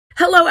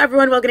Hello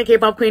everyone, welcome to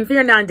K-Pop Queen for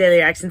your non-daily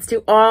reactions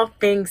to all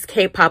things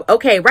K-pop.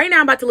 Okay, right now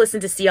I'm about to listen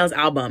to CL's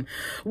album.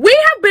 We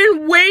have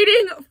been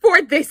waiting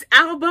for this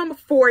album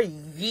for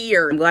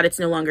years. I'm glad it's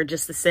no longer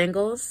just the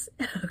singles,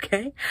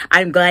 okay?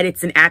 I'm glad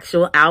it's an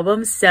actual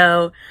album,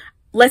 so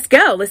let's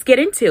go. Let's get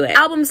into it. The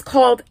album's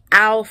called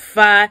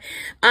Alpha.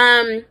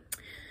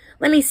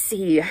 Let me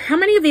see. How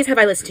many of these have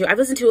I listened to? I've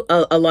listened to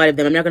a lot of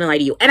them. I'm not going to lie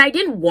to you. And I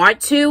didn't want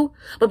to,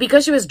 but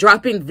because she was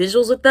dropping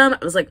visuals with them,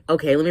 I was like,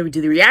 okay, let me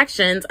do the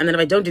reactions. And then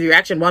if I don't do the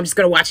reaction, well, I'm just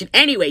going to watch it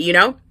anyway, you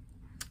know?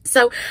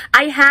 So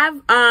I have,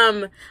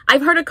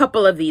 I've heard a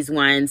couple of these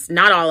ones,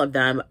 not all of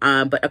them,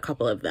 but a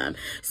couple of them.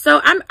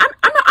 So I'm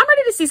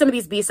ready to see some of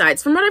these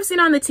B-sides. From what I've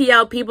seen on the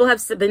TL, people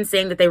have been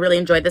saying that they really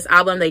enjoyed this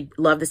album. They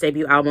love this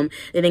debut album.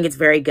 They think it's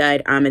very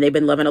good. And they've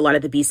been loving a lot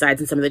of the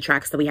B-sides and some of the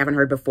tracks that we haven't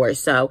heard before.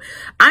 So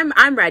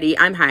I'm ready.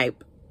 I'm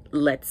hype.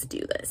 Let's do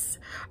this.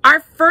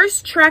 Our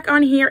first track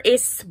on here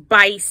is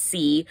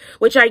Spicy,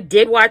 which I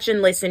did watch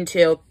and listen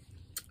to.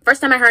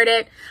 First time I heard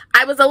it,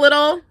 I was a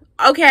little...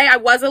 okay, I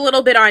was a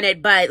little bit on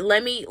it, but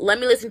let me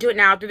listen to it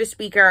now through the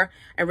speaker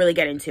and really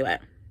get into it.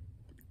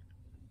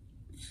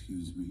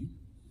 Excuse me,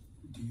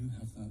 do you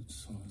have that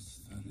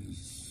sauce that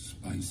is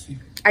spicy?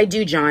 I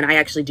do, John. I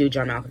actually do,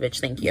 John Malkovich.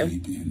 Thank you.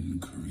 Made in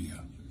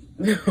Korea.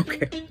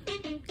 Okay.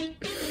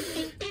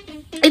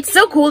 It's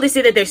so cool to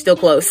see that they're still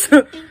close.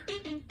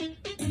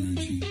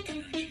 Energy,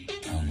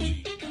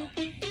 talent,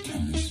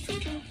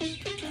 chemistry.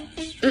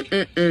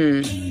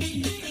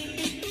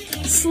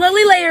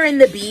 Slowly layer in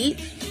the beat.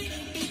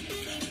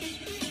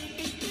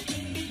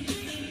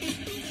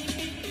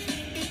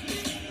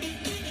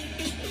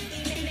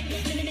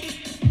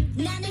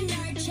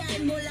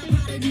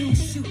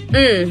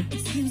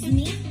 Excuse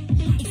me,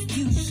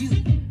 excuse you.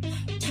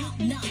 Top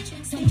notch.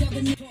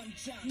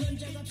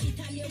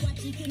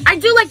 I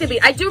do like the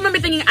beat. I do remember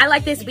thinking I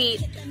like this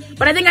beat,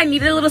 but I think I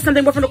needed a little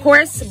something more from the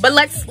chorus. But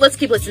let's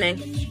keep listening.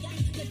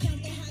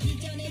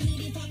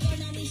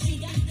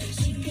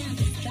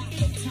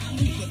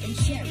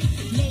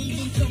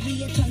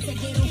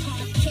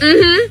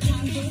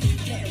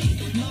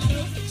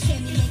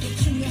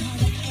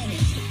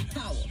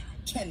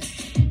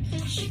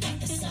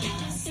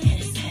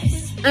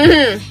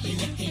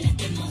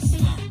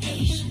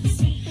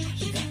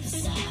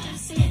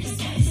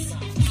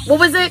 What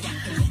was it?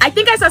 I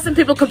think I saw some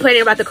people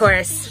complaining about the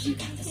chorus. And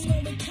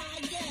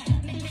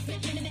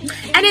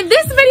in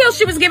this video,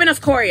 she was giving us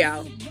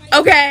choreo.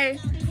 Okay?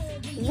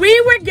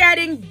 We were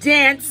getting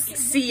dance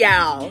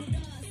CL.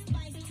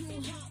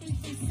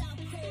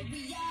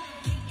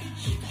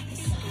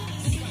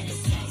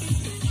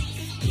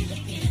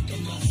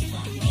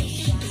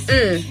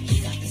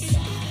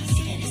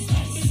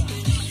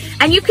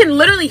 And you can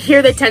literally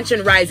hear the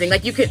tension rising.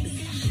 Like you could,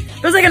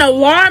 there's like an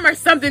alarm or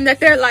something that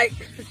they're like.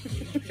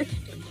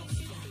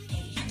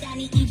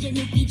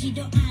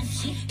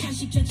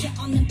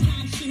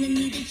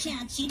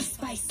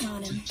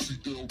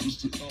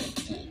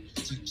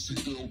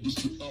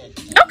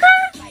 Okay.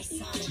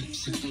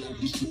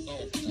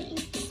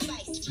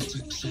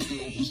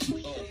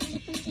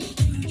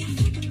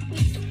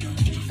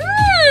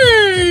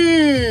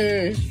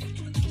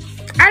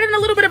 Adding a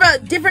little bit of a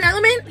different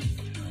element.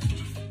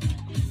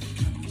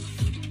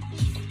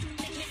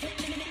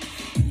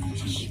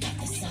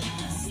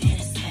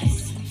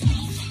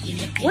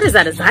 What is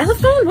that, a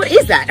xylophone? What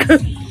is that?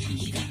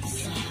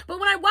 But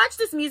when I watched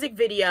this music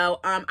video,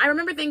 I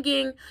remember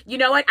thinking, you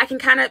know what? I can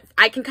kind of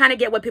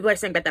get what people are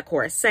saying about that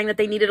chorus, saying that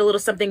they needed a little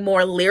something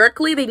more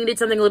lyrically. They needed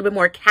something a little bit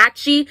more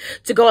catchy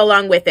to go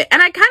along with it. And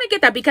I kind of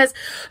get that because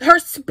her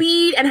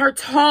speed and her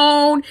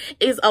tone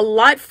is a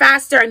lot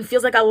faster and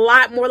feels like a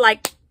lot more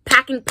like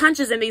packing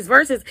punches in these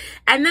verses.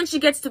 And then she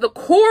gets to the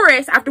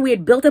chorus after we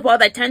had built up all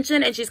that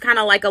tension and she's kind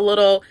of like a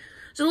little...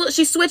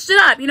 she switched it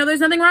up. You know, there's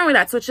nothing wrong with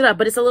that. Switch it up.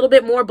 But it's a little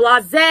bit more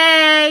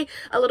blasé,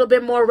 a little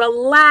bit more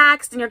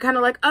relaxed. And you're kind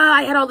of like, oh,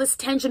 I had all this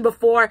tension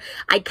before.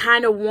 I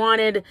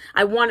wanted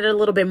a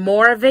little bit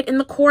more of it in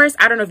the chorus.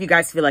 I don't know if you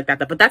guys feel like that,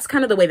 but that's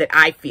kind of the way that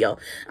I feel.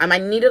 I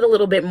needed a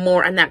little bit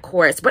more on that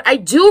chorus. But I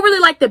do really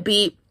like the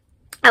beat.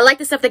 I like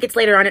the stuff that gets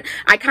later on it.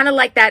 I kind of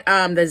like that,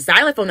 the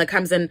xylophone that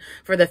comes in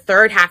for the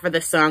third half of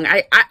the song.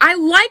 I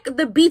like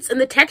the beats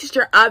and the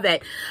texture of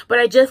it, but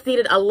I just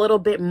needed a little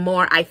bit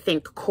more, I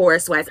think,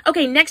 chorus-wise.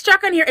 Okay, next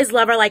track on here is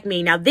Lover Like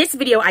Me. Now, this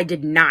video I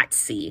did not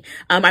see.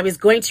 I was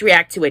going to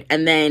react to it,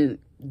 and then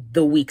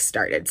the week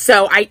started.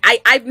 So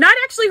I've not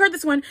actually heard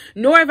this one,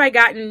 nor have I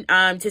gotten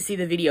to see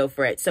the video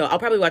for it. So I'll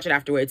probably watch it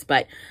afterwards,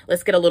 but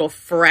let's get a little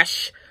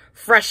fresh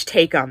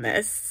take on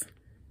this.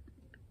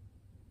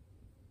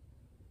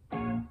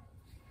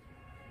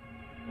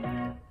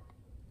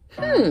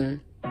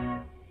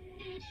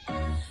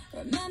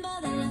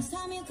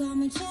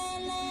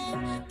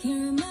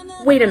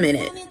 Wait a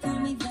minute.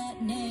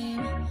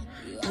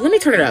 Let me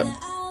turn it up.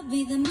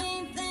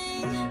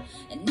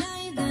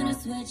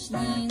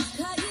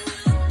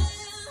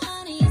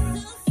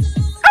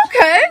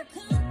 Okay.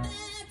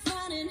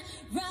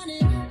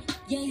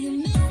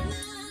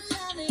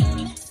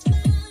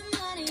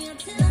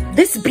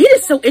 This beat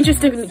is so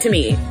interesting to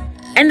me.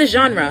 And the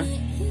genre.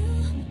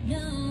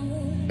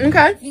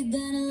 Okay. You're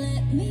gonna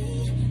let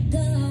me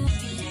go.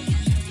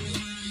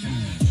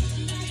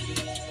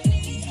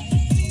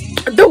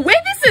 The way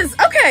this is,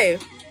 okay.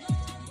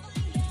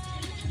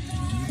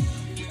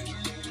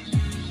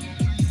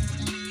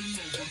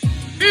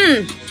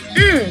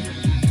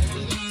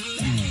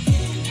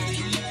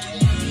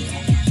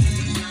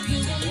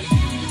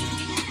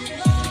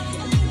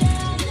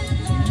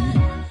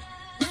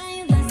 Now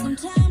you got some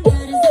time, but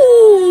it's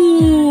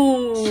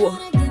Ooh.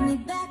 gonna get me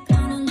back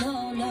on a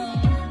low,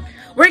 low.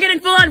 We're getting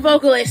full-on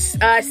vocalist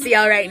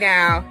CL right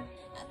now.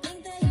 I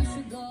think that you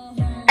should go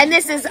home. And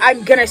this is,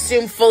 I'm gonna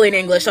assume, fully in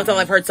English. That's all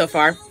I've heard so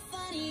far.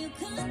 Funny, you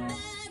come back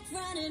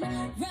running,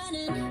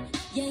 running.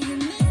 Yeah, you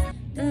miss.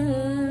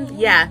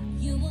 Yeah.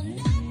 You will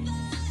never,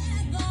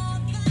 ever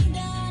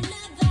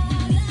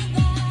find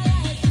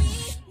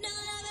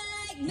another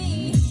like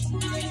me.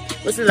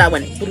 Listen to that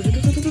one.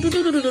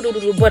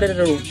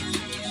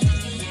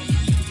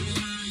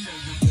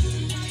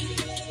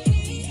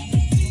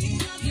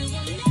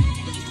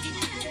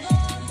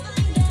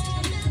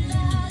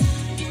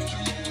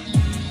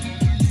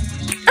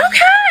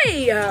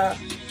 Okay.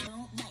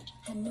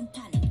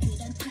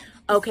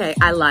 Okay,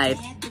 I lied.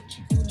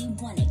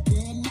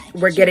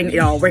 We're getting it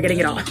all. We're getting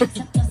it all.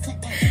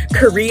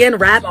 Korean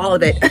rap, all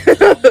of it.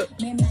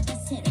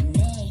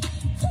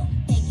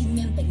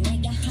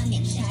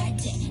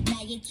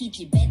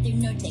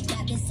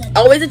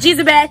 Always a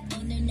cheesy bag.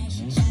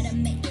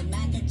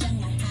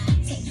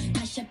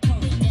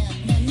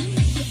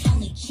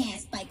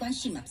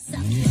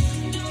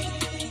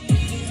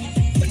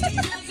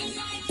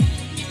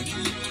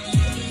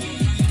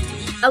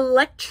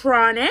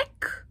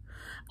 Electronic.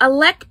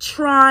 That's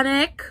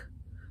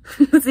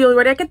the only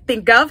word I could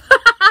think of.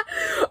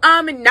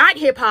 Not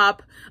hip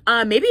hop.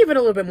 Maybe even a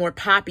little bit more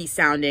poppy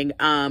sounding.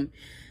 Well,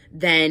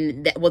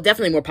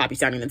 definitely more poppy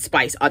sounding than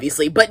Spice,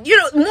 obviously, but you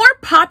know, more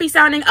poppy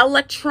sounding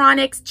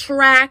electronics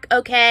track.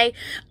 Okay.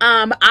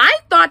 I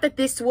thought that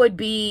this would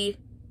be,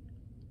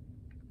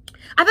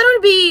 I thought it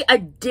would be a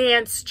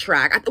dance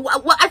track. I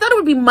thought it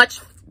would be much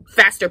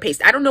faster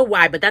paced. I don't know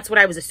why, but that's what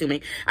I was assuming.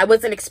 I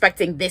wasn't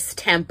expecting this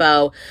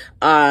tempo,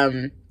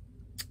 at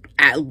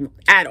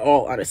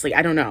all, honestly.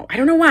 I don't know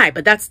why,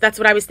 but that's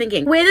what I was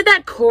thinking. The way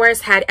that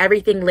chorus had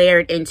everything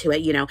layered into it,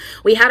 you know,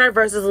 we had our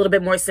verses a little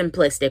bit more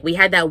simplistic. We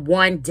had that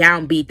one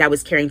downbeat that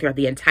was carrying throughout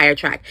the entire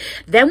track.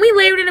 Then we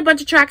layered in a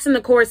bunch of tracks in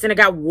the chorus and it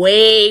got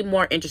way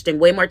more interesting,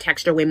 way more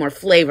texture, way more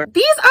flavor.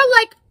 These are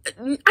like, I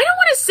don't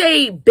want to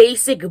say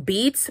basic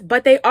beats,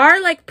 but they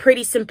are like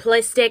pretty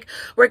simplistic.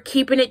 We're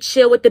keeping it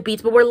chill with the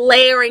beats, but we're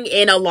layering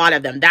in a lot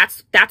of them.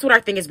 That's what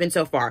our thing has been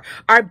so far.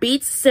 Our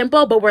beats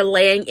simple, but we're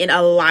laying in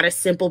a lot of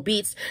simple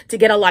beats to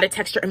get a lot of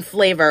texture and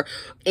flavor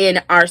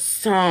in our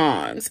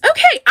songs.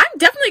 Okay, I'm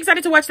definitely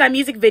excited to watch that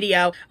music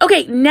video.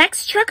 Okay,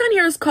 next track on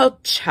here is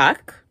called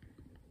Chuck.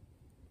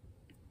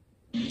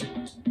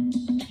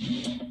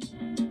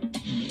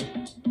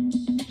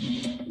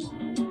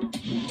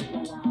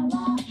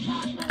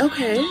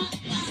 Okay.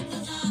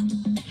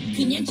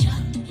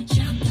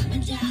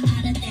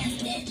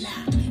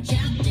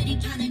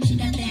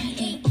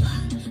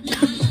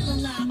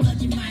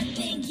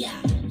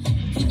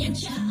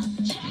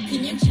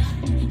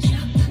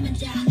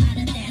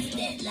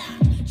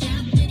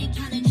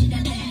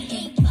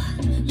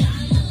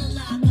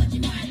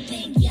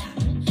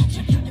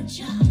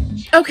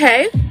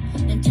 Okay.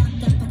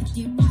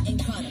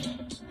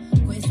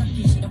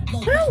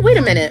 Oh, wait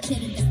a minute.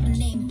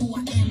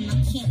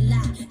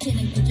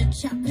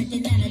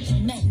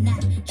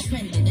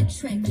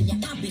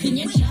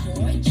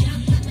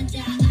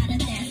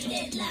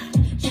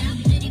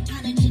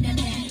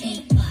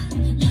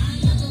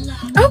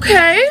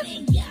 Okay.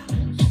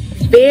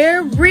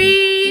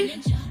 Very,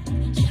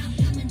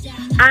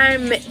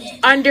 I'm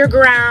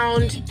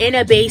underground in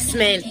a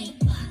basement,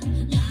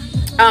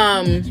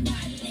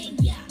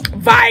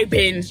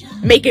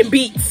 vibing, making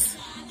beats.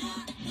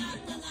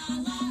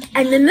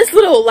 And then this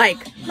little like,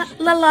 la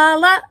la la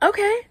la,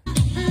 okay.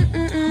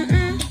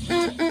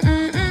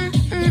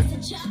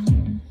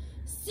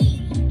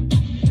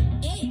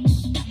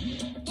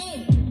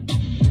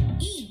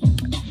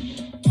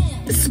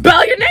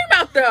 Spell your name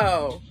out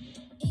though.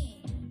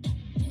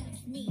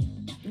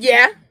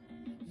 Yeah.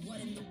 What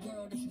in the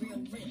world is real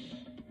real?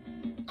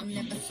 I'm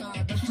never sorry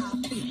about how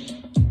I feel. I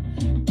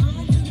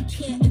don't really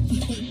care if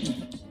you hate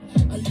me. I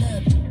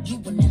love you. You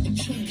will never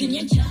change. Can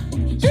you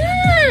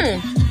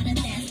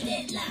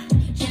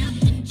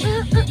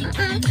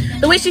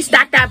The way she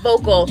stacked that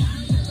vocal.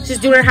 She's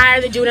doing it higher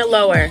than doing it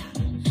lower.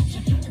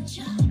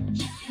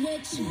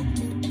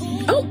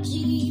 Oh.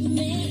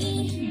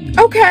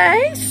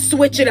 Okay.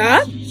 Switch it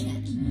up.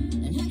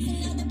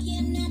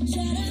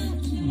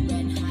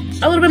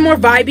 A little bit more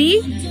vibey.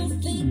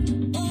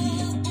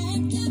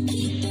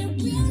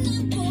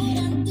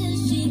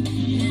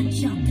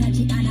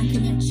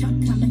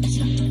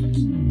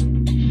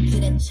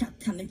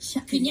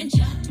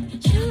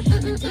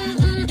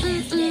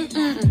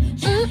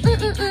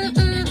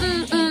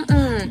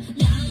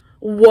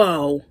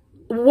 Whoa.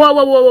 Whoa,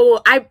 whoa, whoa,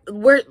 whoa,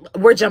 whoa.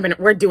 We're jumping.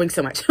 We're doing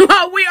so much.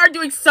 We are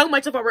doing so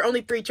much of what we're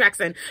only 3 tracks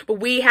in, but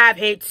we have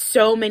hit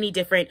so many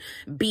different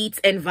beats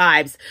and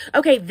vibes.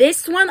 Okay,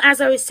 this one,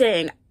 as I was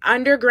saying,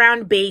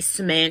 underground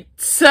basement,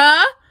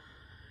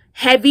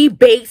 heavy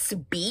bass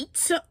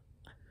beat.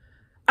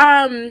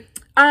 Very,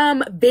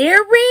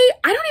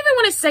 I don't even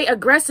want to say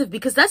aggressive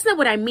because that's not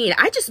what I mean.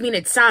 I just mean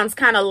it sounds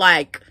kind of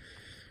like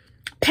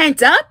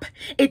pent up.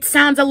 It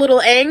sounds a little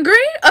angry.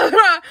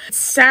 It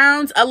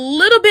sounds a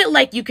little bit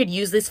like you could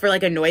use this for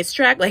like a noise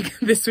track. Like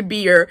this would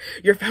be your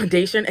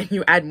foundation and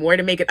you add more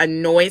to make it a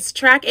noise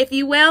track, if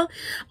you will.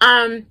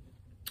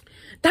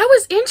 That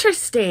was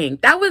interesting.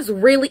 That was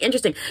really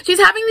interesting. She's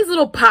having these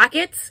little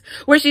pockets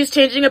where she's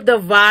changing up the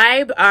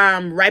vibe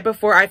right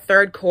before our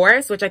 3rd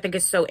chorus, which I think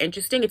is so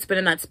interesting. It's been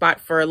in that spot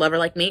for A Lover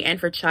Like Me and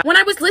for Chuck. When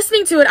I was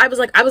listening to it, I was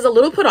like, I was a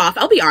little put off.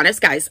 I'll be honest,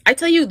 guys. I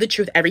tell you the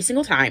truth every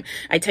single time.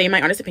 I tell you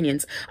my honest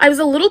opinions. I was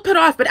a little put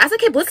off, but as I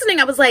kept listening,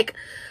 I was like,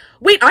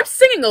 wait, I'm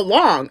singing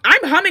along.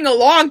 I'm humming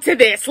along to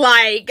this.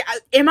 Like,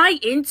 am I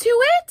into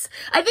it?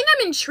 I think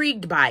I'm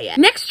intrigued by it.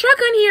 Next track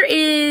on here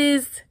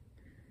is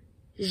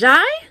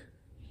Jai,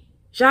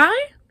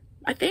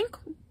 I think.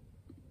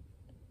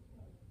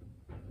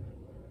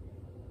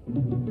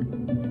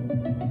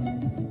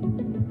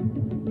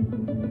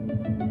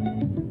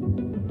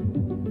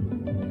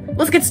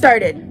 Let's get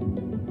started.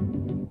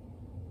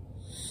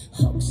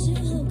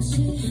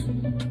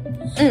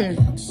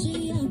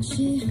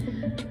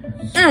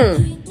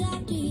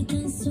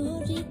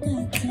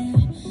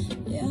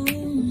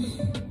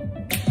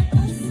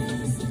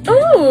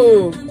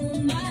 Ooh.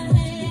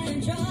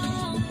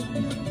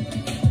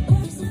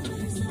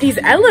 These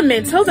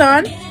elements, hold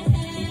on.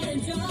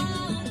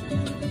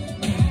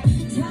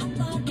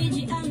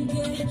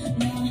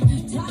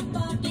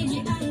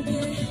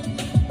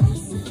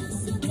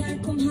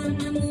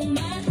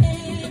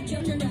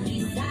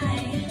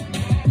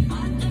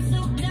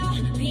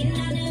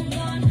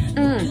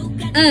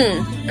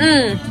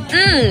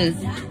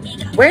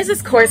 Where's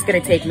this chorus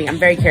gonna take me? I'm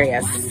very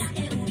curious.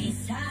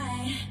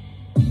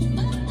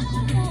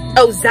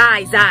 Oh,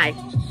 Zai.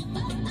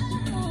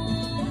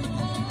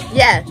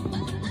 Yeah.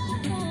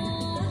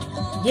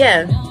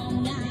 Yeah.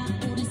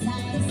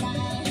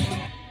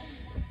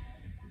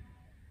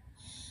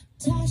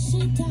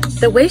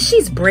 The way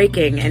she's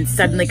breaking and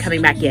suddenly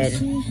coming back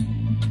in.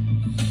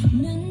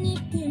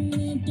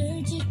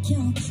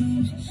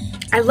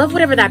 I love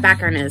whatever that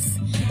background is.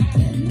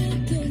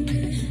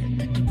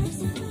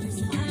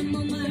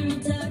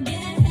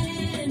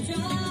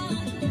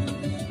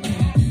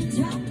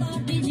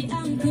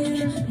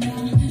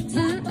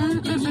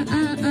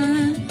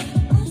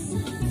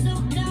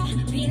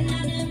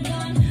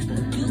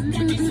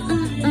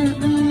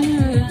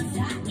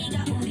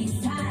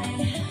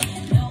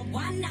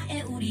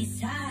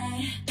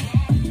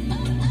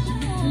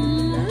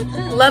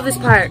 Love this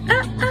part.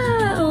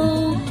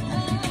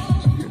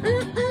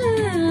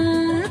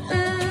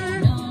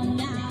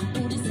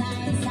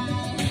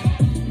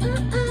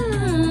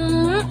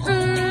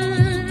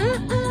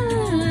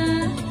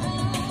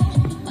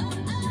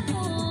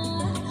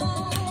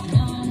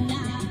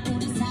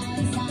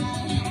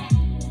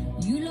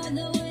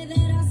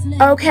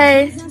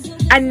 Okay,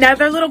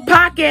 another little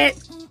pocket.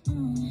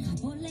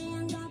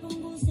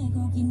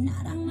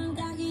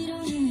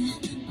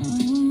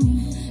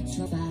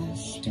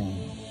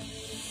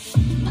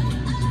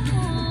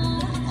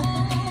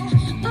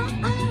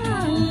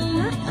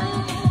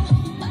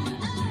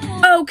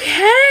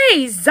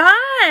 Okay,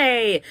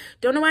 Zai.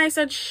 Don't know why I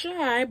said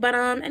shy, but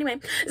anyway,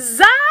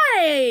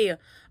 Zai.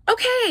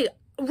 Okay,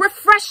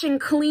 refreshing,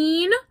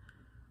 clean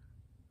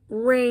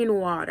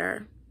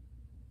rainwater.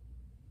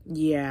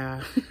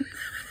 Yeah.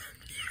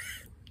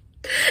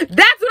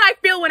 That's what I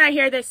feel when I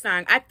hear this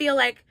song. I feel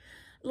like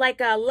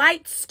a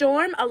light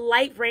storm, a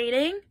light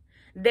raining.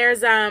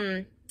 There's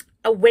a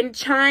wind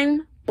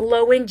chime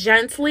blowing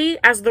gently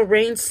as the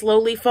rain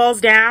slowly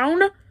falls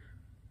down.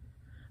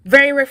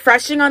 Very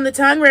refreshing on the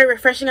tongue, very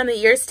refreshing on the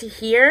ears to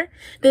hear.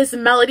 This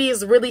melody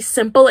is really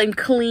simple and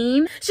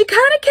clean. She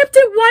kind of kept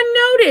it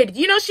one-noted.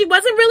 You know, she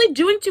wasn't really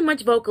doing too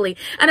much vocally.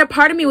 And a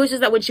part of me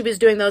wishes that when she was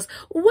doing those,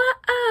 whoa,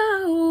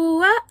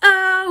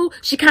 whoa,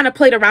 she kind of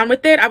played around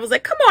with it. I was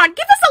like, come on,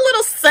 give us a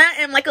little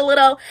something, like a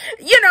little,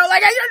 you know,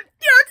 like,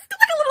 just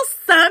like a little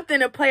something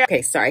to play.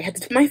 Okay, sorry, I had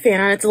to put my fan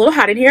on. It's a little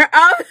hot in here.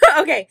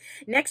 Okay,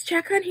 next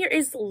track on here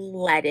is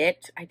Let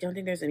It. I don't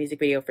think there's a music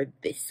video for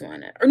this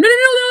one. Or no,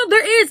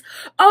 there is.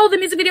 Oh, the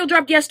music video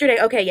dropped yesterday.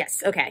 Okay,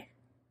 yes, okay.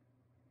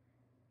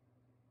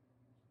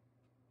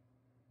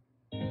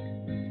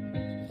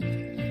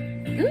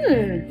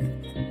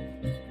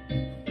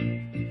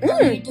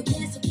 Okay.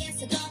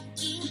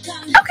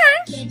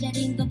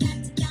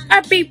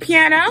 Upbeat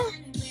piano.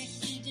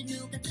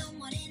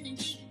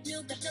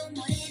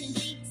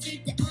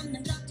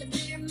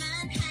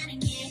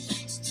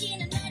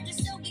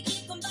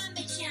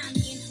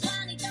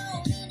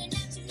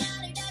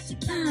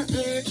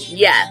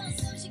 Yeah.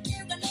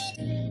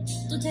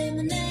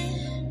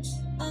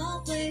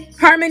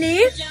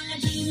 Harmony.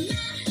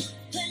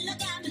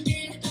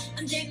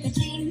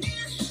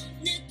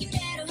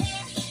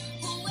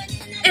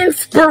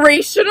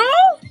 Inspirational?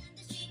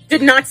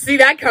 Did not see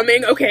that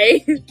coming.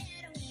 Okay.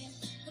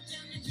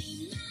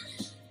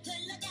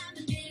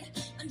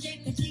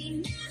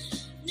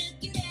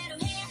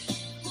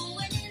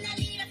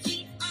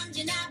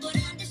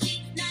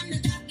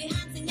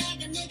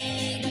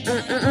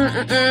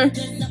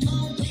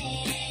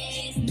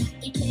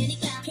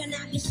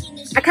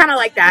 I kind of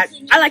like that.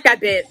 I like that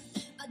bit.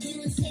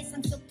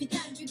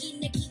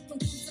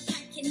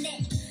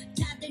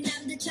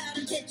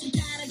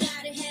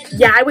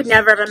 Yeah, I would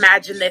never have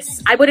imagined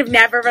this. I would have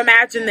never have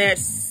imagined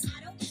this.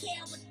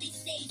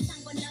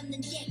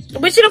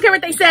 But you don't care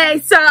what they say,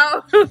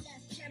 so.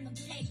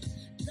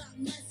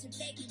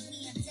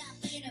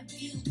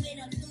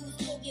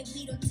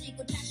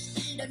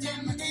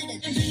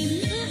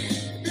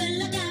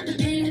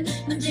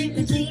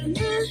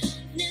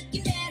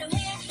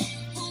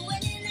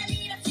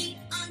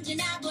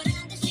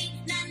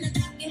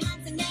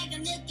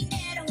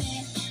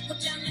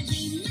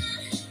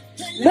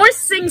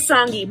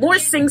 More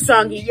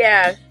sing-songy,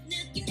 yeah.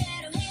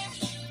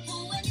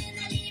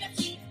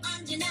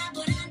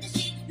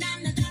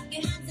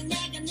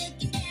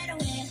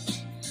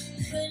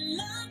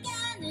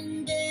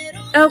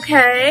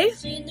 Okay.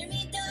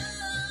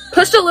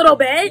 Pushed a little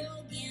bit.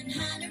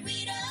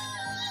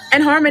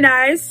 And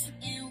harmonize.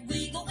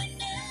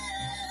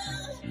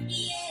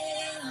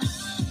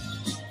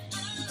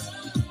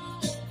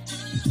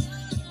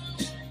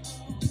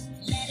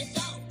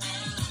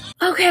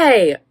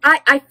 Okay,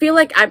 I feel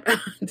like I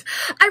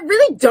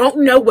really don't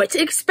know what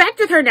to expect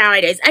with her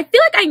nowadays. I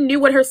feel like I knew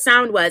what her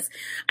sound was.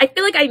 I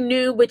feel like I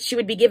knew what she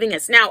would be giving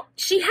us. Now,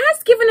 she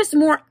has given us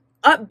more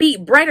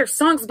upbeat, brighter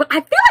songs, but I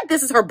feel like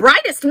this is her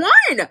brightest one.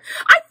 I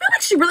feel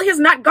like she really has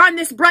not gotten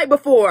this bright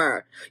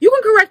before. You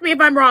can correct me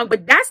if I'm wrong,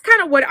 but that's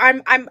kind of what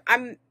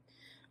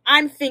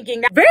I'm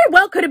thinking. That very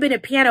well could have been a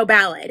piano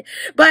ballad,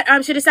 but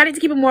she decided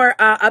to keep it more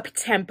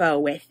up-tempo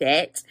with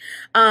it,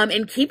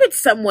 and keep it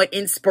somewhat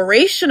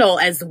inspirational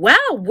as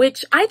well,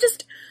 which I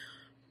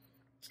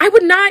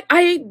would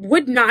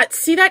not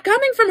see that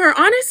coming from her,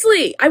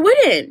 honestly. I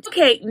wouldn't.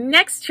 Okay,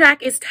 next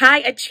track is Tie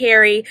a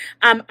Cherry.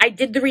 I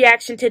did the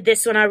reaction to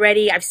this one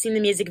already. I've seen the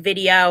music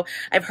video.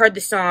 I've heard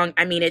the song.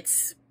 I mean,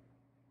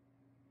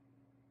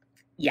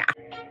 yeah.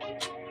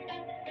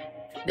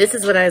 This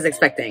is what I was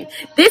expecting.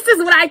 This is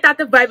what I thought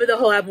the vibe of the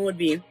whole album would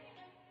be. And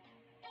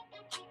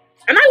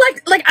I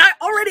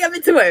I'm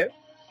into it.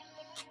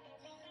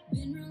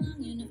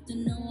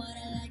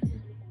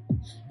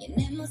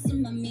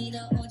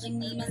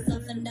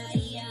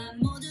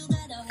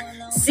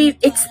 See,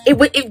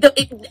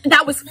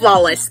 that was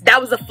flawless.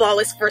 That was a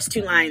flawless first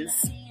two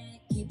lines.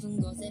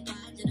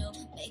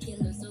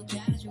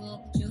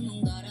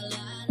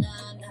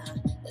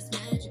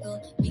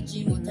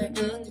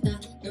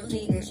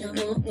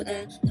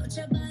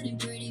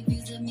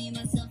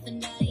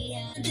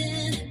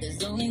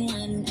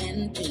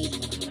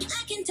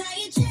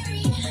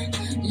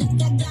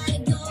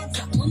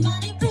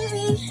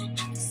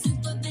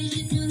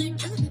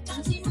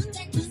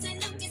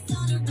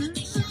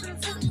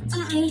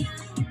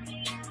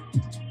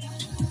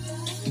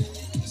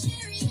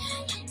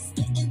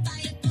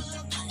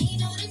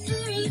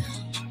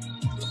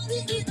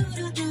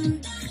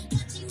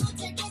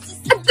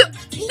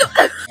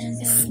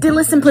 Still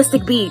a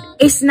simplistic beat.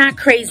 It's not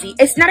crazy.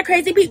 It's not a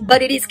crazy beat,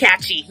 but it is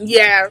catchy.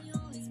 Yeah.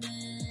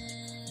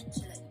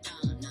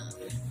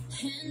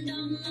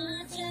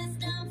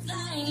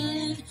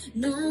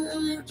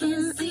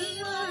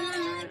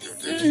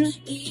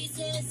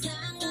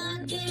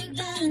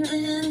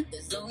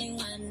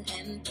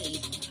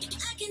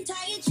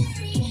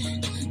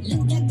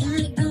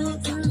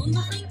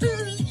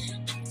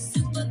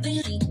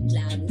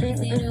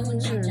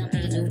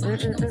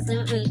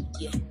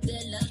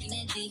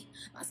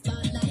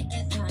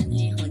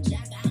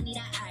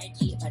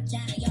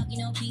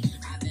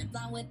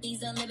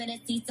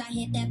 I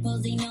hit that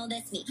pose, they know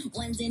that's me.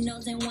 Ones and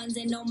nose and ones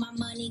and know my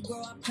money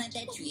grow. I plant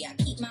that tree. I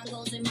keep my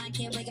goals in my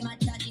care, breaking my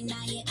touchy, now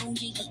yet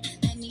unji.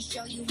 Let me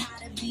show you how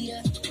to beat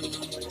her.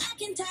 I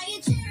can tie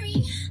a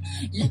cherry.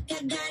 Look,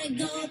 I gotta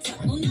go.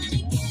 Talk on my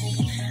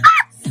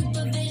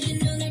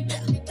supervision on the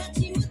dog.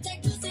 Touchy,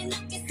 mutek, tu say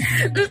knock it.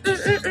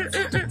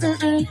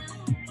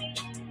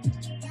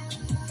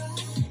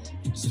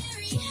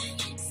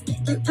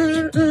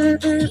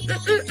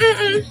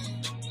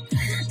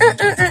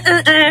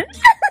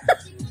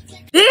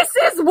 This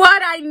is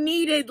what I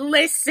needed.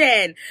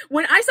 Listen,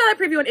 when I saw that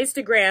preview on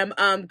Instagram,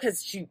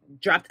 because she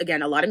dropped,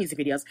 again, a lot of music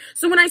videos.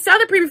 So when I saw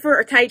the preview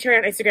for Tie a Cherry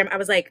on Instagram, I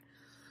was like,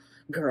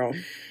 girl,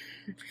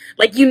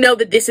 like, you know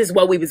that this is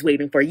what we was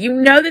waiting for. You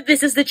know that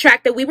this is the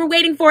track that we were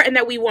waiting for and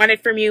that we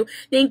wanted from you.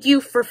 Thank you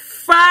for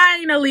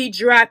finally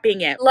dropping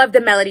it. Love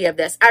the melody of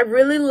this. I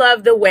really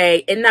love the way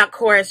in that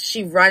chorus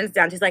she runs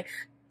down. She's like,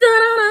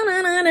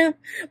 and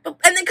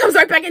then comes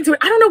right back into it.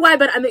 I don't know why,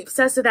 but I'm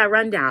obsessed with that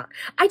rundown.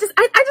 I just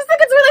think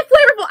it's really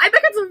flavorful. I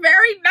think it's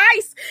very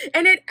nice,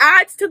 and it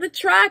adds to the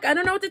track. I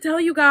don't know what to tell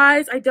you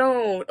guys. I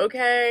don't,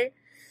 okay?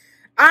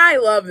 I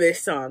love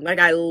this song. Like,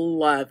 I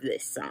love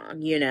this song,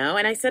 you know?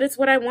 And I said it's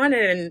what I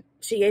wanted, and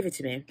she gave it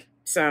to me.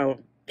 So,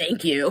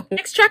 Thank you.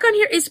 Next track on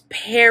here is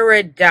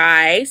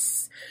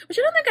Paradise, which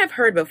I don't think I've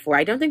heard before.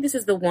 I don't think this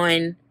is the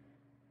one.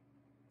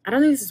 I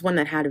don't think this is one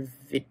that had a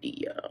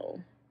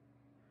video.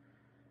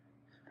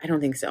 I don't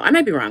think so. I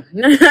might be wrong.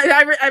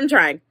 I'm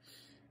trying.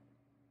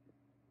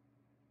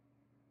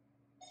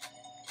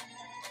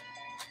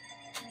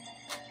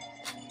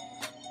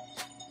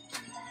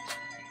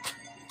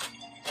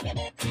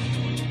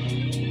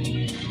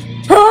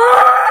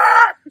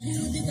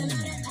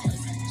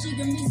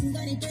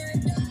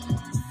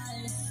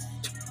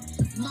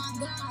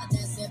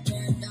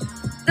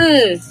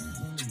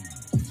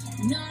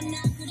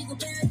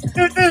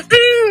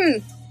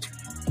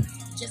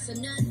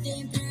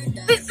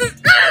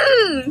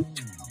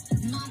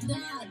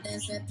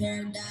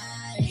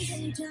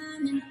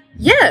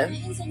 Yeah.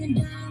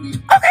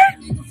 Okay.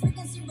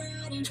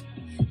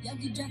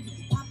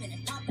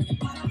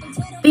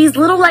 These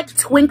little like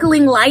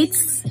twinkling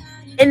lights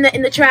in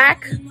the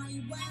track.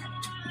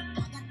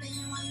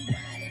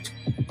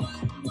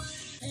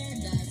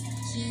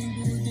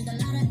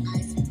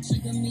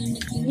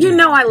 You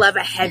know I love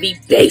a heavy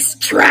bass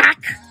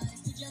track.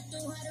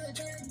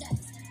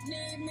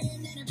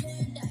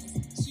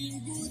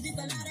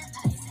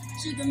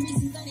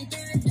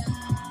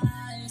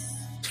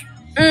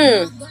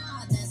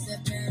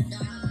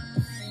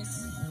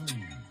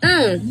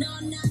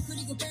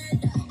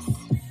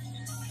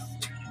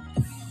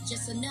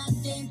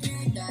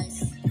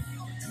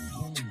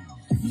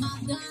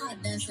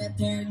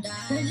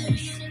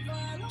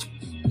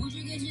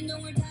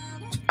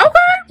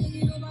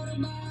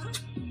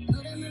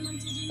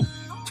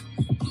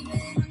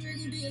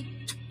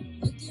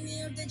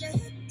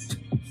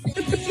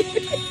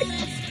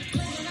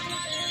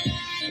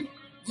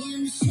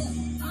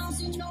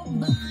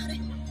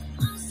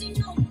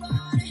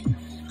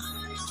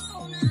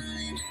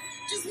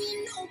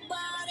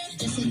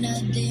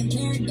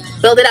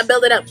 Build it up,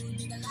 build it up.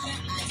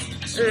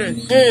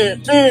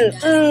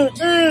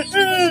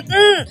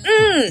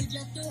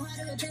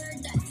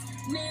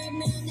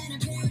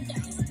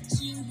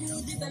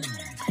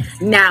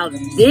 Now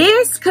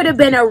this could have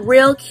been a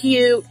real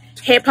cute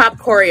hip-hop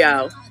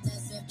choreo.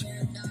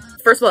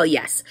 First of all,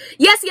 yes.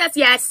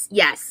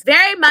 Yes.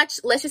 Very much,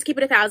 let's just keep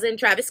it 1,000,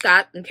 Travis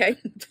Scott, okay?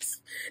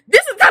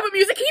 This is the type of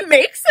music he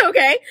makes,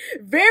 okay?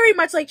 Very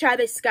much like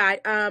Travis Scott.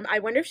 I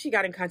wonder if she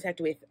got in contact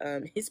with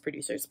his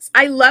producers.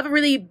 I love a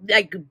really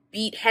like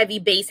beat heavy,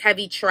 bass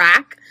heavy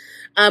track.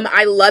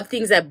 I love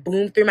things that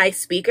boom through my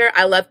speaker.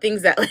 I love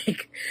things that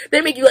like,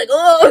 they make you like,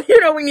 oh, you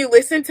know, when you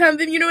listen to them,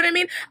 you know what I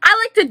mean? I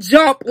like to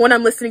jump when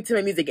I'm listening to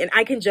my music, and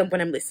I can jump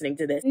when I'm listening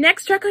to this.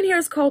 Next track on here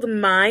is called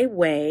My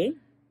Way.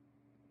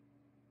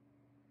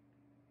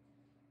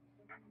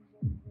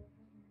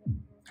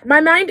 My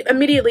mind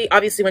immediately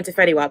obviously went to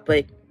Fetty Wap,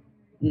 but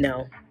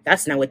no,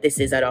 that's not what this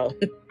is at all.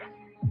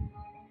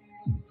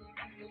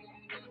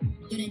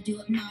 Gonna do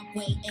it my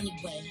way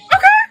anyway.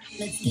 Okay.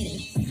 Let's get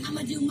it.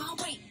 I'ma do my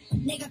way.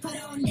 Nigga, put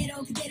on that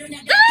old potato now.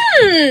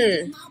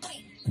 My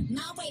way.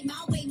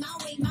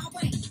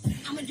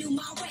 I'ma do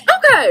my way.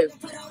 Okay.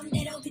 Put on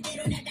that old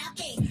potato now.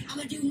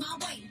 I'ma do my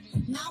way.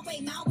 My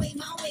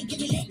way. Give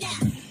me that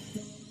down.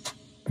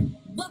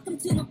 Welcome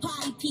to my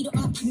party, Peter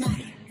up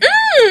tonight.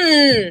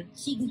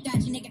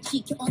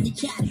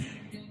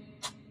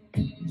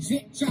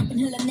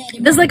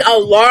 There's like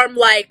alarm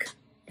like.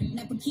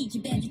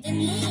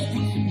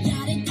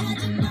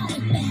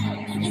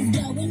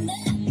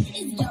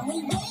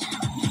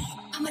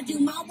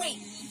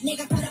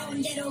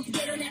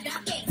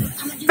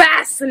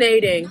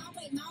 Fascinating.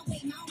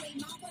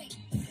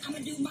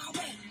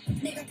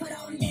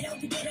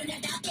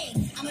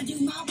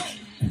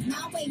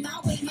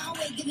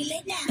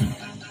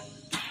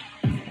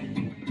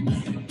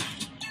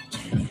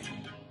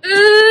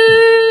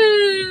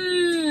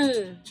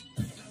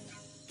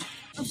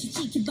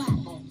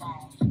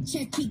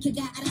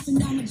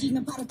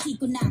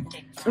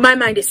 My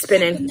mind is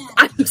spinning.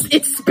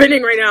 It's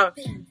spinning right now.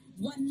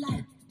 One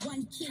life,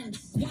 one king,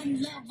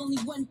 one love, only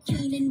one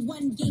queen, and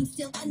one game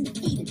still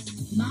undefeated.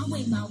 My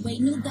way,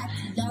 누가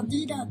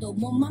들어도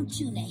못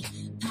멈추네.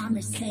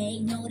 밤을 새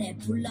노래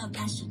불러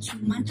다시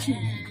춤만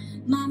추네.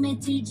 맘에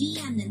들지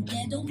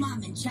않는데도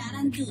맘엔 잘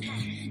안 들어.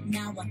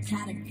 나와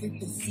다른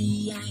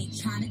frequency, I ain't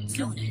trying to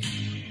tune it.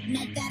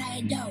 날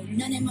따라해도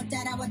너네 못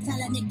따라와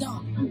달라내도.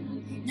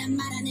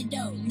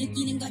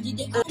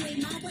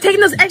 Taking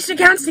those extra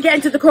counts to get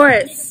into the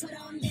chorus.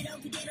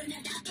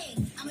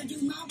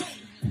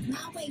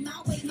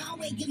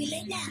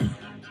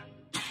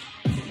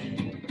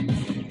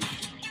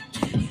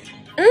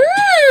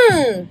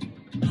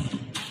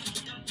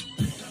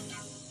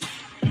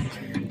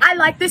 I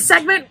like this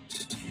segment.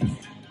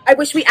 I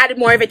wish we added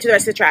more of it to the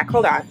rest of the track.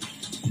 Hold on.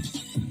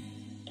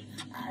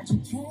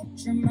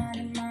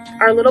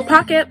 Our little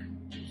pocket.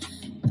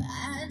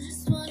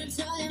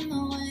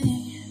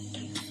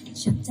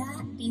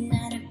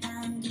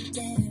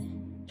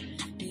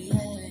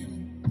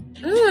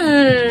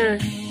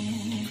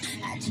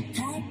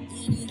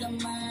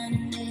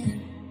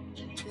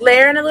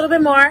 Layering a little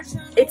bit more.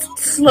 It's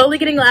slowly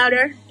getting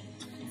louder.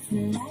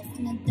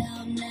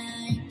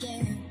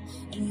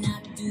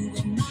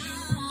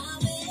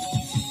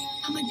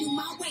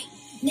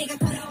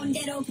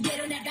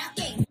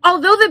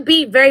 Although the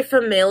beat very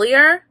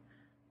familiar,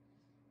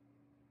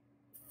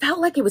 felt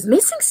like it was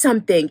missing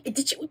something.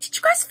 Did you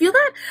guys feel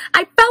that?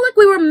 I felt like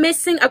we were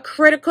missing a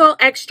critical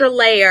extra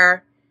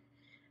layer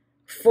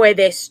for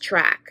this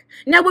track.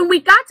 Now, when we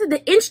got to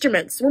the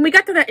instruments, when we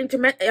got to that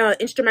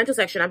instrumental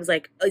section, I was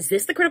like, is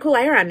this the critical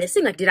layer I'm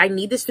missing? Like, did I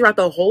need this throughout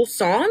the whole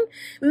song?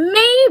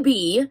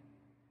 Maybe,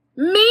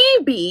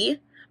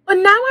 but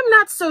now I'm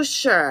not so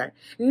sure.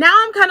 Now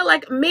I'm kind of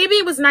like, maybe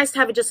it was nice to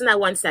have it just in that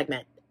one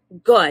segment.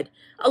 Good.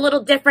 A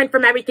little different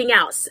from everything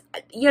else,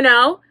 you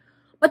know?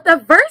 But the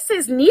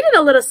verses needed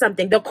a little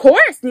something. The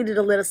chorus needed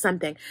a little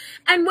something.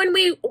 And when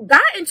we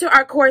got into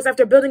our chorus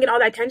after building in all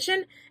that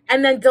tension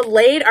and then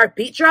delayed our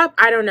beat drop,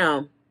 I don't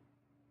know.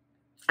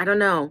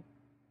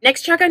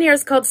 Next track on here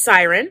is called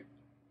Siren.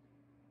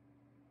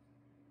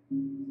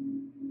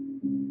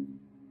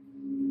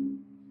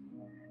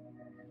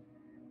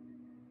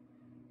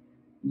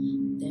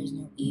 There's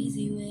no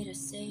easy way to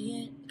say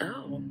it.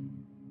 Oh.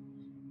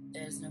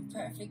 There's no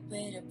perfect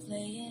way to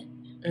play it.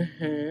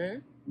 Mm-hmm.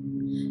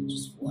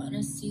 Just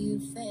wanna see you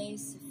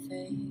face to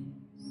face.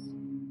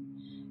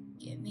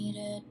 Give me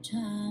that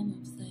time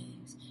and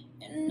place.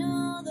 You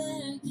know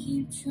that I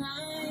keep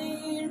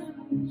trying,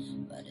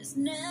 but it's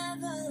never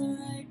the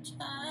right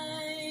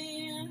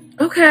time.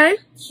 Okay.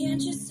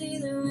 Can't you see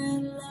the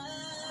red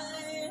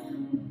light?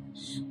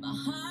 My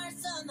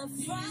heart's on the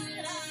front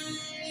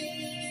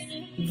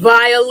line.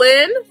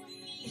 Violin.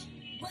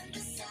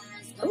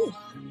 Ooh.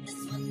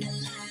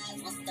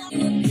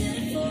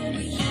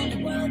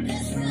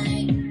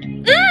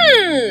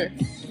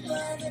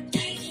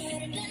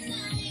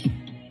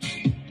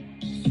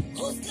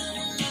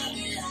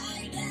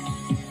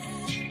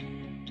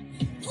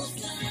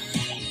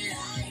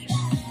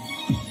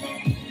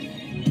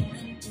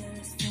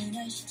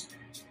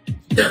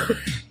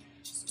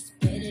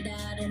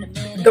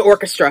 The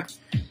orchestra.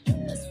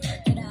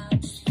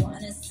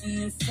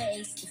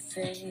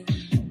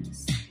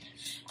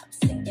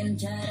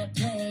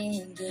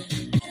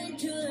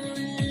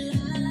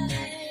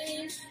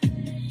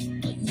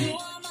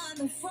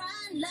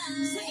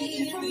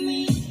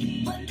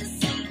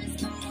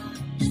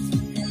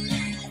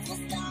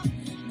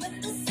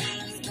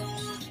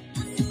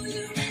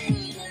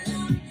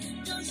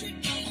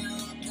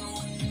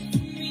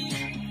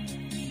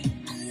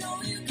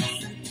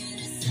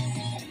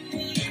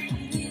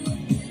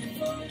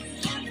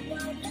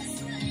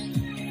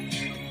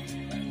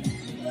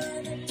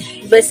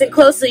 Listen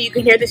closely, you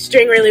can hear the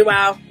string really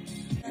well.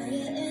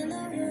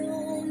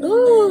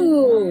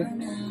 Ooh.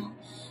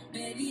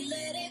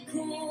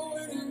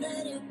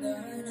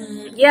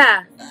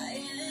 Yeah.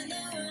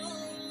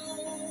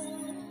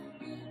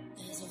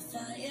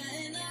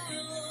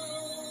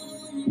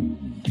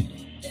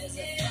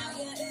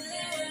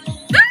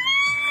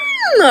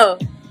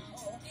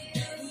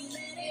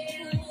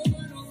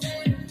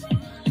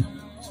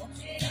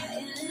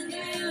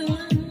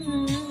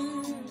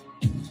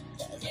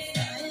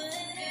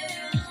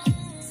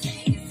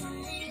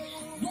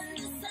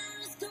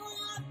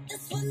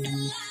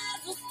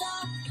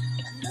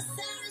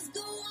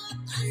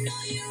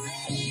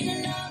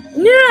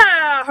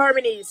 Yeah,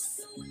 harmonies.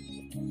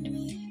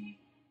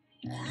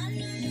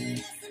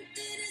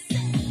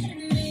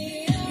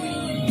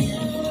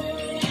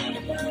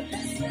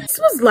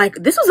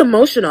 This was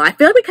emotional. I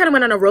feel like we kind of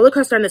went on a roller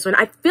coaster on this one.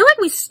 I feel like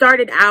we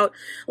started out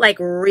like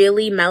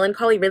really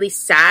melancholy, really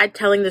sad,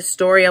 telling the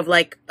story of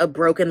like a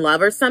broken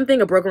love or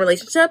something, a broken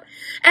relationship.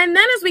 And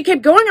then as we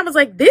kept going, I was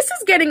like, this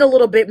is getting a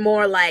little bit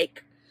more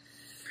like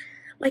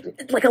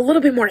a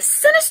little bit more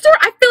sinister.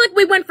 I feel like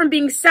we went from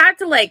being sad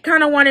to like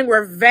kind of wanting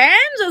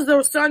revenge as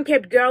the song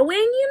kept going,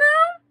 you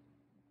know?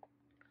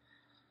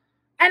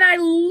 And I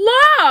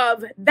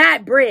love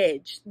that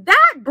bridge.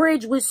 That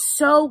bridge was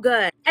so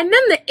good. And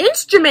then the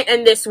instrument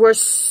in this were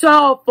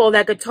so full.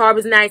 That guitar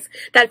was nice.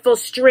 That full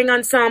string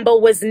ensemble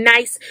was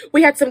nice.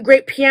 We had some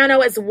great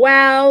piano as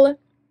well.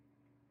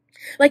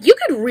 Like you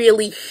could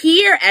really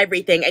hear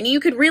everything. And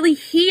you could really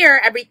hear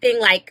everything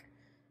like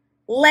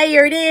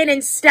layered in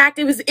and stacked.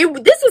 This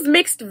was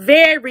mixed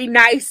very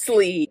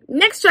nicely.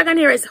 Next track on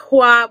here is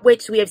Hua,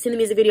 which we have seen the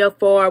music video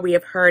for. We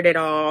have heard it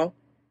all.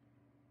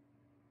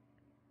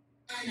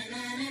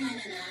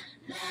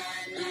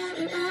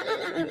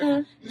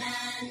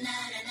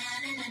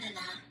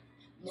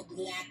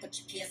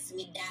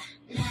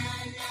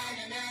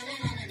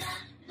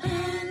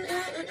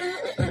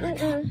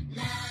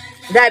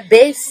 That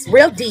bass,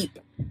 real deep.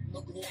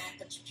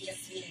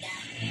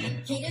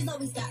 Haters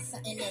always got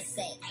something to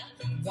say.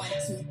 1,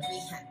 2, 3,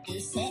 how do you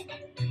say?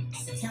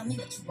 So tell me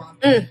what you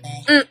want.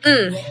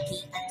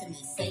 Repeat after me,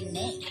 say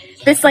nay.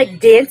 This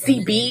like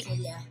dancey beat.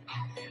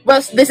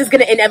 Well, this is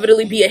gonna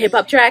inevitably be a hip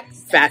hop track.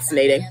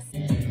 Fascinating.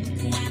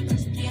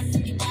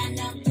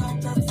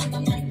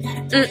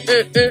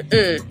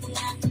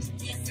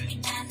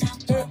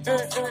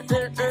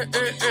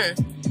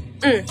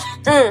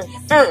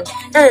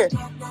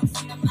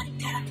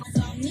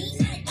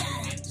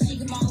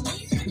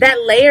 That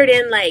layered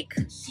in like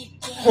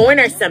horn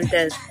or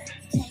something.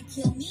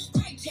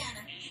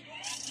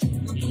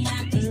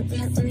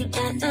 This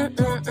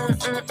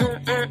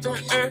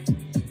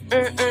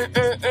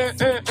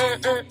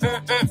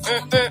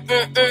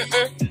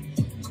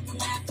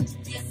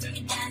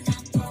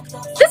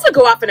would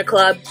go off in a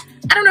club.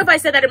 I don't know if I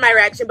said that in my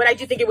reaction, but I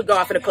do think it would go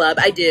off in a club.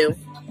 I do.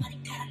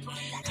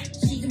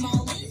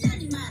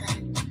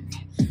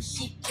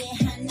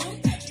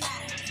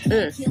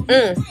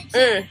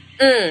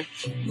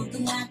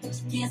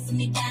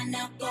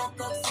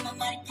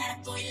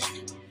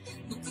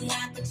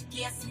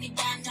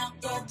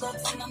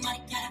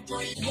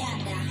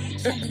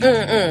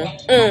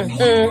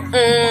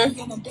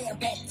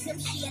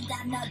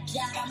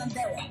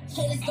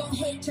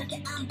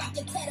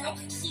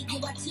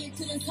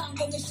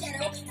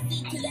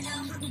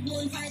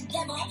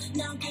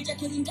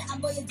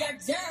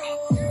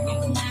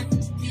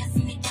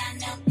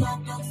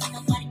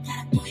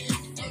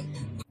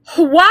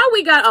 While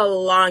we got a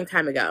long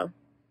time ago,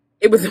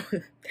 it was a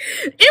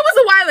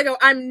while ago.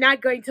 I'm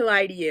not going to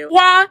lie to you.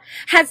 Hwa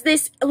has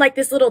this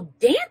little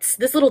dance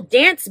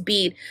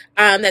beat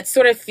that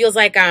sort of feels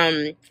like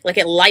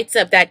it lights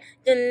up that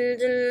dun,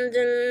 dun,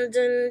 dun,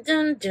 dun,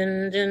 dun,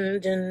 dun, dun,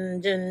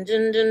 dun, dun,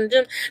 dun, dun,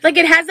 dun. Like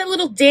it has that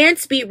little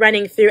dance beat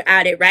running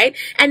throughout it, right?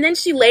 And then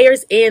she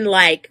layers in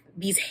like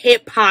these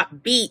hip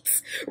hop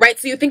beats, right?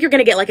 So you think you're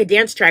gonna get like a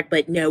dance track,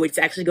 but no, it's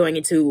actually going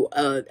into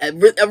a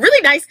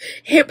really nice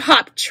hip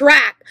hop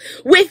track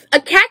with a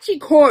catchy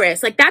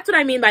chorus. Like that's what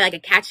I mean by like a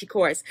catchy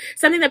chorus,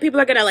 something that people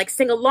are gonna like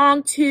sing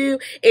along to.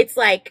 It's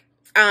like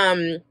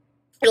it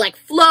like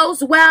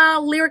flows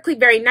well, lyrically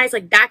very nice.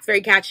 Like that's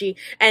very catchy.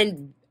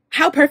 And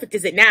how perfect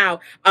is it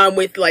now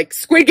with like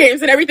Squid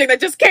Games and everything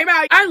that just came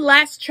out? Our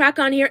last track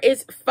on here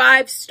is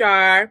 5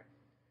 Star.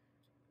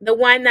 The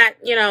one that,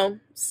 you know,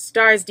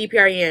 stars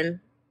DPR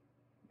Ian,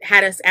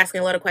 had us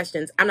asking a lot of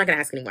questions. I'm not gonna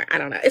ask anymore. I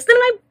don't know. It's none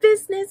of my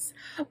business.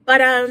 But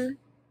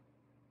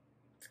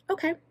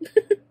okay.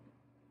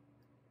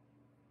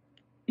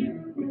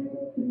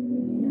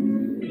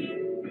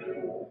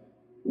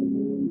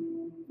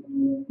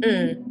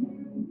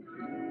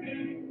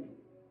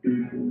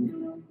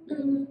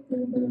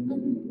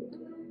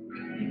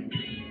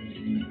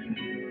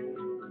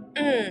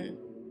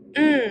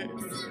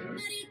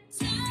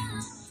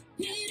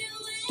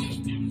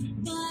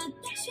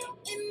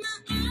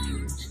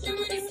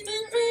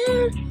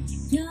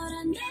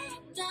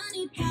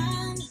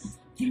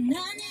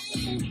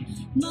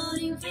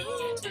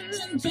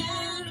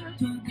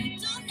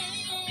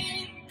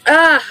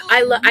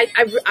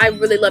 I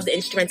really love the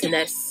instruments in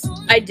this.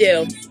 I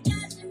do.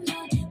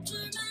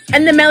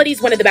 And the melody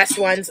is one of the best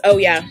ones. Oh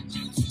yeah.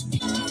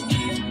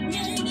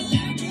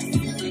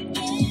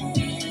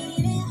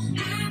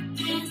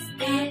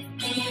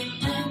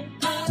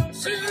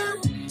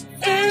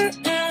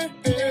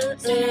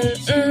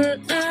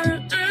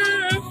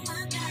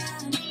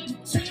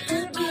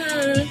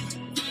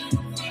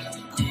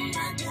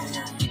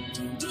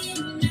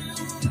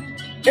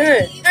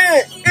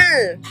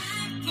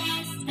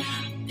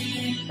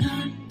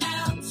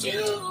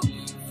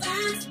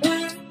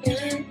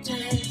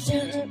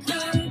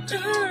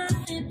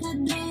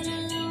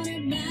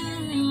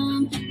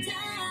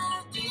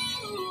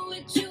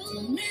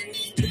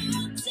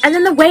 And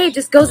then the way it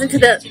just goes into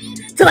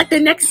like the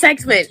next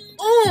segment.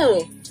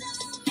 Ooh.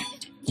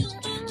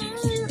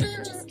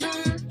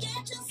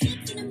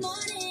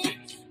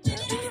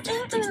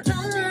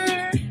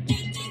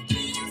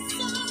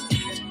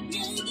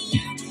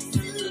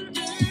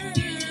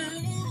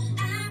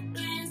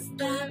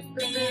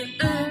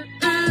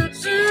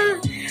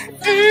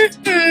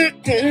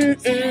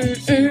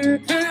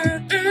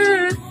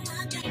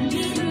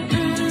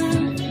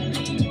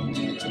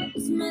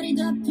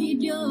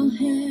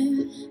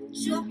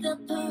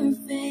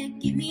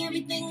 Perfect, give me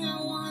everything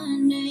I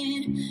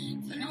wanted.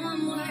 You know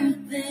I'm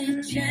worth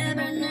it.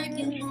 Never like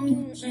it,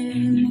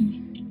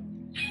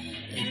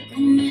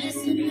 I'm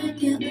missing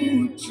like it,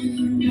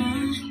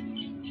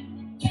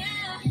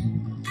 yeah,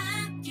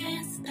 I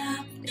can't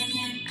stop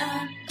thinking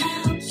about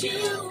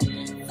you.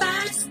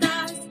 5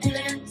 stars and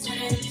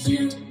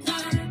attention.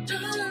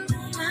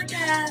 Oh my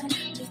God,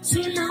 did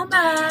you know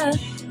about?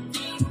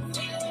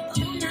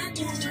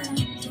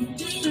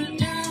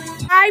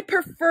 I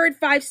preferred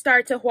 5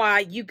 Star to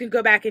Hwa. You can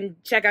go back and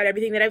check out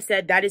everything that I've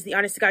said. That is the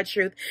honest to God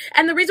truth.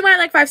 And the reason why I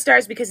like 5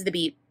 Stars is because of the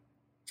beat.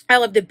 I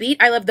love the beat.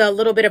 I love the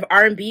little bit of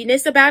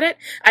R&B-ness about it.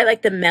 I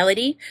like the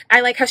melody.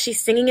 I like how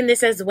she's singing in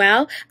this as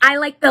well. I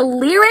like the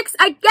lyrics.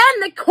 Again,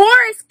 the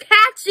chorus,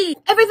 catchy.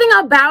 Everything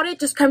about it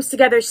just comes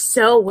together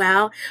so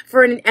well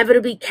for an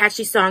inevitably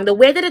catchy song. The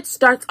way that it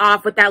starts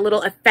off with that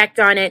little effect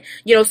on it,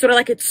 you know, sort of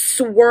like it's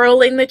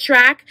swirling the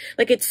track.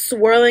 Like it's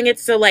swirling it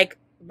so like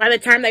by the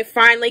time they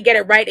finally get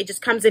it right, it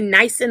just comes in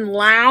nice and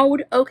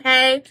loud,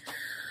 okay?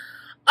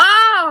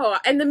 Oh,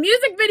 and the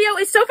music video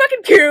is so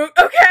fucking cute,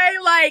 okay?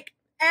 Like,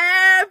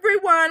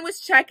 everyone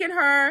was checking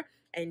her,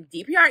 and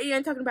DPR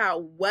Ian talking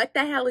about what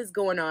the hell is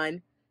going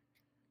on.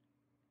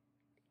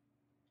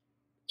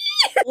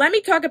 Let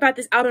me talk about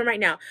this album right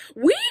now.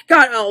 We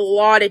got a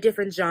lot of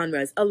different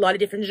genres,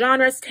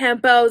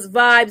 tempos,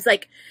 vibes.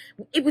 Like,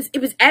 it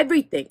was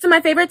everything. So my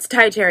favorites,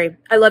 Ty Cherry.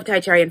 I love Ty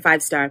Cherry and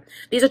 5 Star.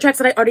 These are tracks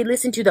that I already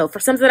listened to though. For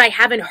some that I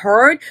haven't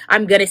heard,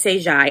 I'm gonna say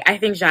Jai. I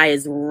think Jai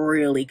is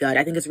really good.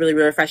 I think it's really,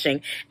 really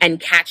refreshing and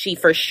catchy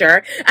for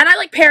sure. And I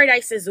like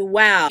Paradise as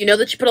well. You know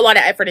that she put a lot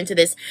of effort into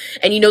this,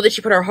 and you know that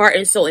she put her heart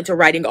and soul into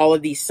writing all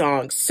of these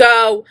songs.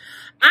 So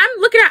I'm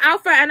looking at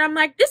Alpha and I'm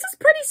like, this is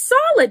pretty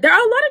solid. There are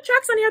a lot of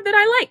tracks on here that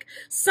I like.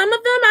 Some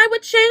of them I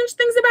would change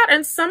things about,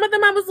 and some of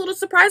them I was a little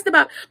surprised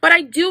about. But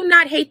I do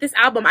not hate this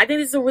album. I think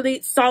this is a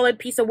really solid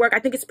piece of work. I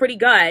think it's pretty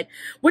good.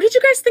 What did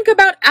you guys think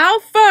about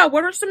Alpha?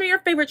 What are some of your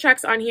favorite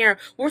tracks on here?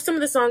 What were some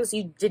of the songs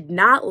you did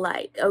not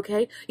like?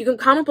 Okay, you can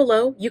comment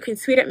below. You can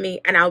tweet at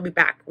me, and I'll be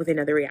back with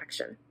another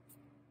reaction.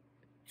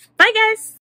 Bye, guys.